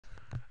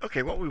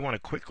Okay, what we want to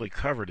quickly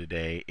cover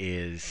today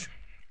is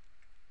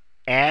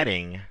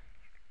adding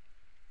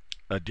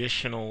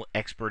additional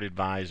expert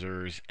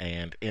advisors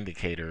and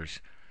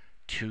indicators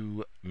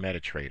to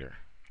MetaTrader.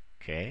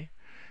 Okay,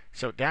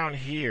 so down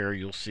here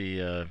you'll see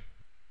in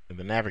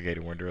the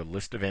navigator window a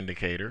list of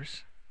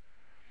indicators.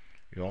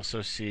 You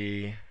also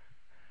see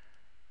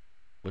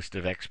a list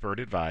of expert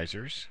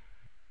advisors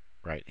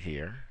right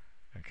here.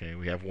 Okay,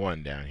 we have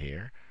one down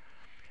here,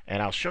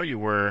 and I'll show you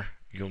where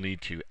you'll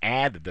need to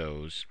add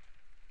those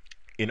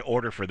in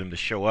order for them to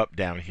show up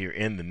down here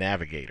in the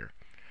navigator.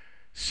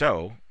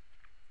 So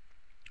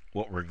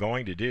what we're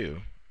going to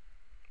do,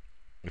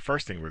 the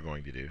first thing we're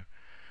going to do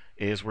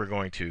is we're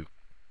going to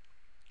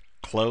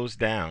close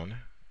down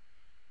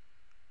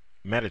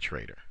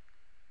MetaTrader.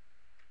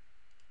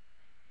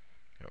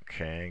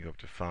 Okay, go up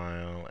to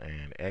File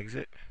and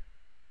Exit.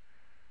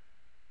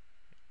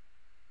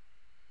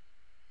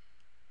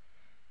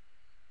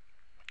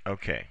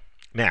 Okay,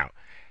 now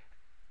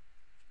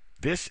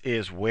this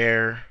is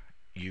where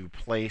you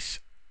place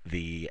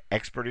the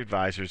expert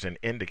advisors and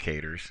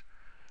indicators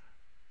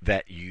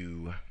that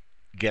you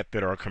get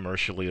that are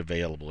commercially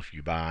available. If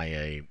you buy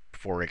a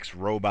Forex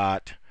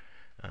robot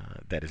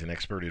that is an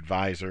expert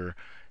advisor,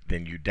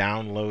 then you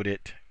download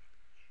it.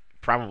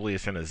 Probably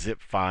it's in a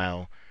zip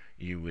file.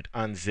 You would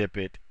unzip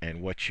it,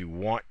 and what you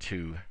want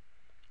to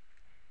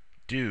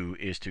do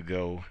is to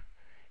go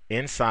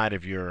inside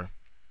of your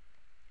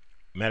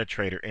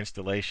MetaTrader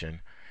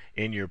installation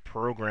in your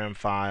program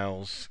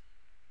files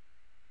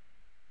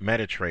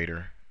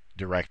MetaTrader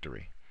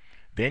directory.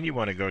 Then you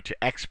want to go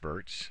to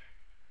experts,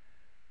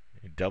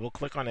 double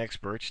click on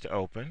experts to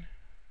open.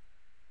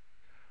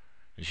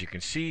 As you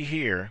can see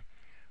here,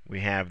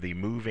 we have the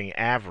moving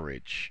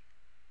average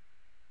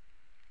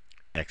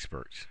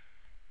experts.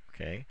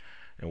 Okay,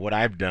 and what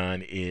I've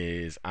done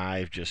is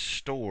I've just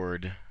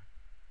stored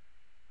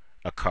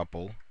a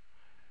couple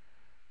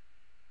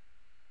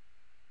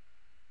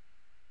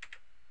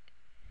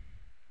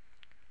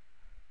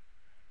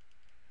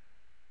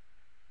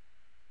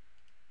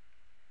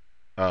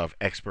of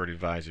expert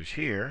advisors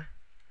here.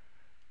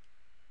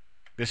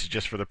 This is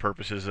just for the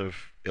purposes of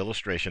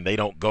illustration. They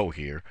don't go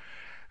here.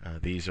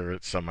 These are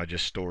some I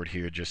just stored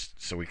here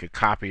just so we could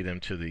copy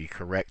them to the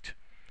correct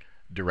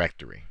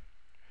directory.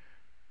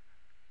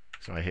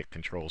 So I hit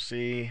Control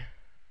C,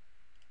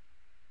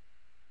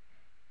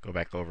 go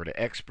back over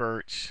to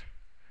experts,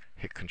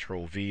 hit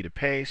Control V to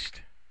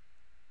paste,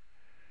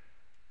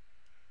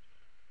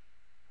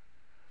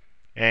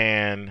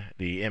 and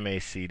the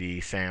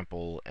MACD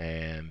sample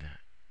and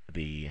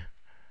the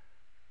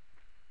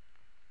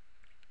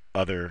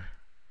other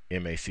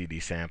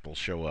MACD samples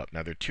show up.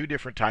 Now there are two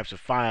different types of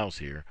files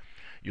here.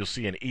 You'll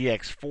see an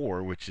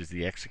EX4, which is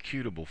the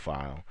executable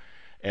file,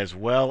 as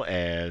well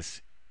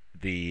as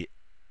the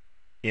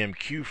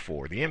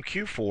MQ4. The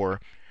MQ4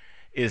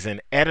 is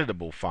an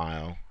editable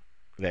file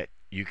that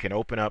you can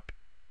open up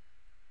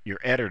your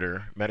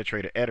editor,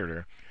 MetaTrader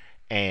editor,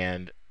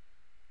 and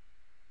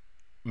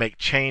make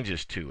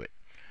changes to it.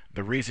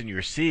 The reason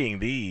you're seeing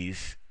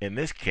these in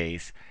this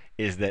case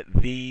is that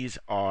these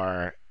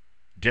are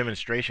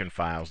demonstration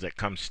files that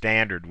come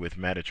standard with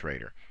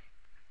MetaTrader.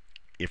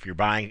 If you're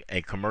buying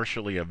a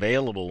commercially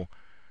available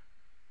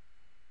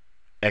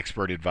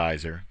expert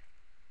advisor,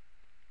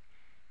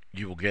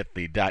 you will get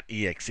the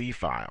 .exe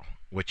file,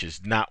 which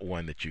is not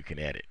one that you can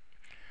edit.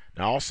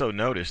 Now also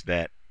notice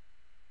that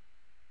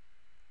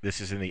this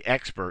is in the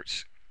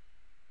experts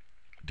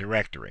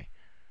directory,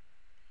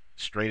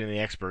 straight in the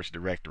experts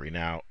directory.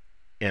 Now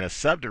in a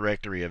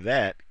subdirectory of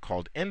that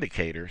called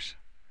indicators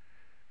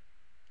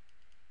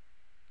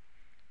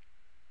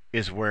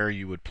is where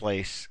you would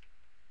place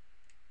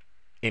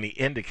any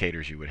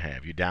indicators you would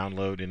have. You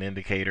download an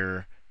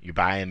indicator, you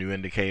buy a new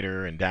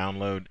indicator and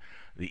download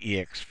the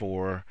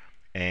EX4,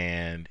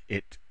 and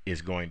it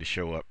is going to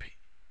show up.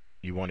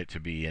 You want it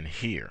to be in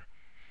here,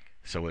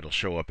 so it'll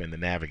show up in the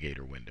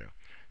navigator window.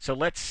 So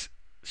let's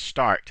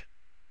start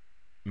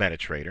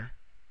MetaTrader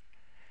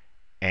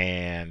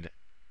and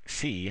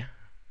see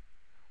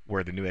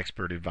where the new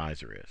expert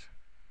advisor is.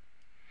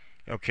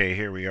 Okay,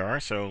 here we are.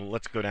 So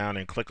let's go down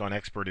and click on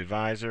expert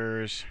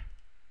advisors,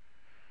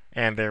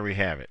 and there we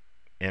have it,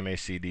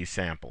 MACD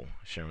sample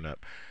shown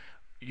up.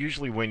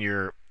 Usually when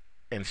you're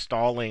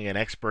installing an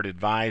expert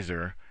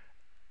advisor,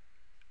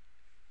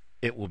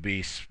 it will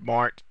be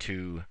smart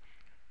to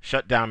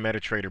shut down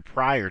MetaTrader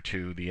prior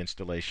to the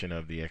installation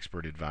of the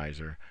expert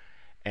advisor,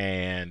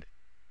 and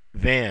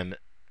then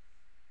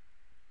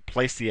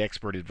place the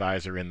expert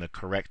advisor in the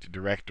correct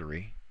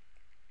directory,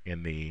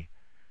 in the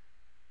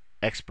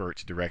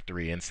experts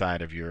directory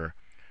inside of your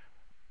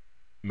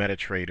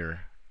MetaTrader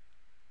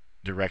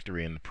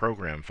directory in the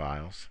program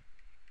files.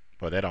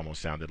 Well, that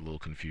almost sounded a little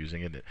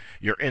confusing, isn't it?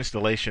 Your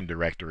installation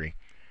directory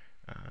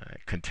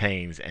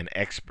contains an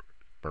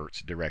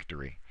experts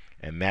directory,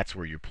 and that's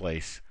where you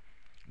place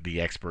the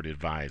expert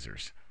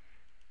advisors.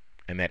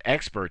 And that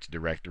experts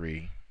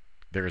directory,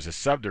 there is a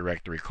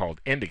subdirectory called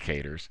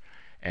indicators,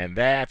 and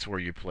that's where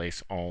you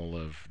place all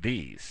of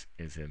these,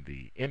 is in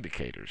the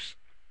indicators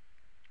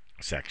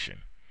section.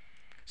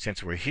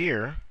 Since we're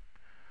here,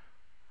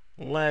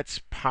 let's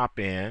pop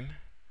in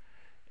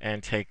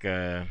and take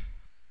a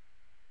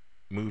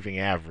moving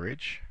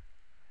average,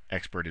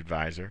 expert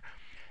advisor,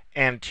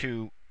 and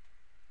to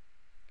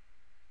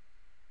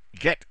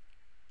get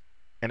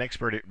an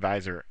expert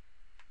advisor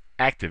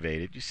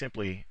activated, you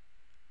simply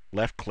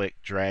left click,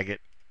 drag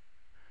it,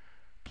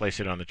 place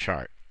it on the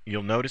chart.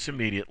 You'll notice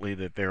immediately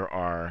that there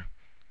are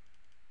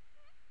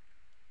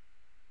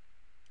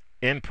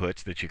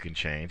inputs that you can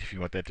change. If you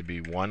want that to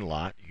be one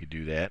lot, you could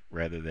do that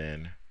rather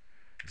than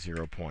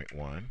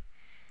 0.1.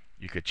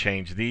 You could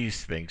change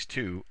these things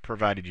too,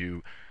 provided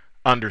you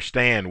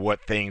understand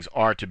what things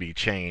are to be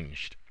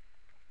changed.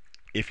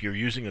 If you're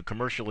using a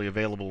commercially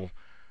available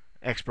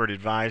expert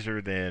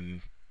advisor,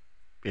 then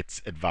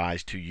it's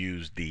advised to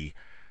use the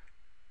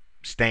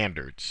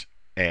standards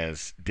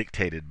as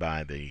dictated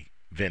by the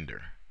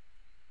vendor.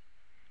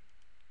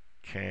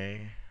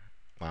 Okay,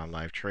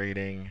 live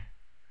trading.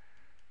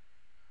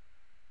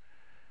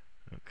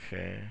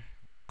 Okay,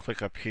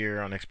 click up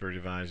here on expert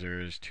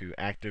advisors to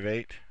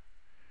activate.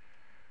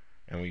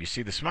 And when you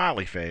see the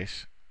smiley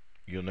face,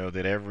 you'll know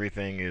that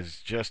everything is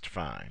just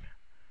fine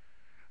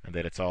and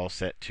that it's all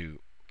set to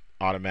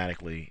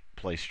automatically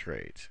place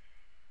trades.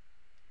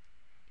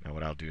 Now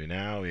what I'll do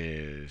now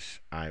is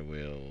I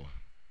will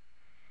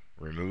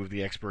remove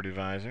the expert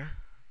advisor,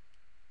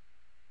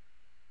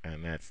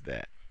 and that's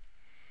that.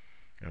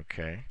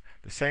 Okay,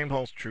 the same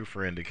holds true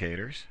for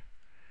indicators.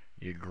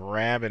 You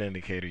grab an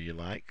indicator you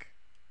like.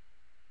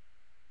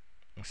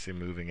 Let's see,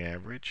 moving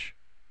average.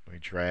 We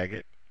drag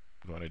it,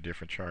 go on a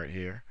different chart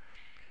here.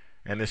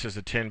 And this is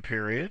a 10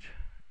 period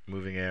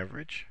moving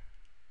average.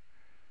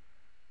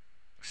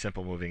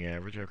 Simple moving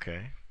average,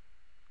 okay.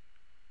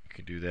 You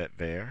can do that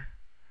there.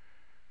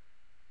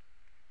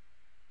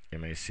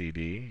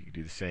 MACD, you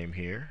do the same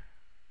here.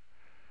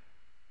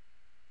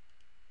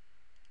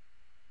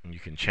 And you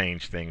can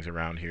change things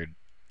around here,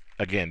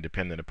 again,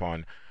 dependent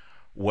upon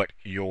what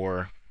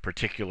your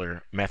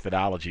particular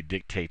methodology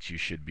dictates you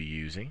should be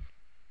using.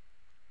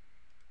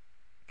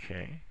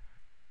 Okay,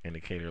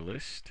 indicator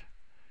list,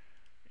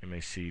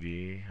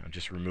 MACD, I'm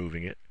just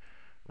removing it.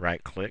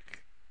 Right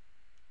click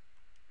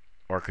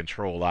or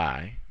Control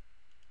I.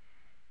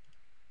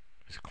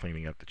 Just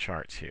cleaning up the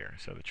charts here.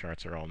 So the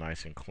charts are all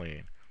nice and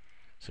clean.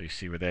 So you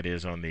see where that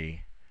is on the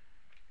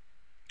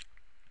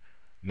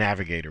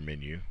navigator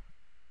menu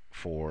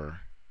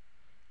for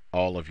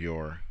all of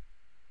your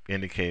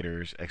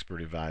indicators,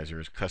 expert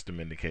advisors,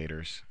 custom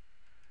indicators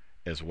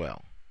as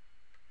well.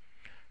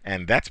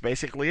 And that's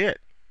basically it.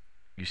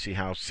 You see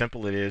how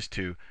simple it is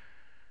to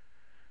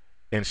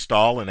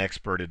install an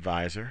expert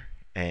advisor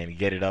and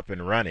get it up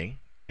and running.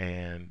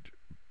 And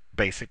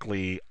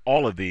basically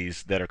all of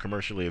these that are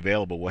commercially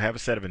available will have a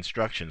set of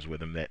instructions with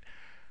them that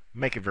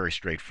make it very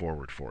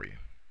straightforward for you.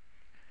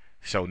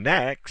 So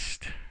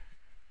next,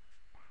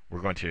 we're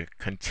going to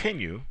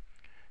continue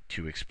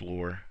to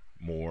explore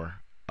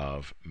more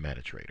of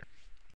MetaTrader.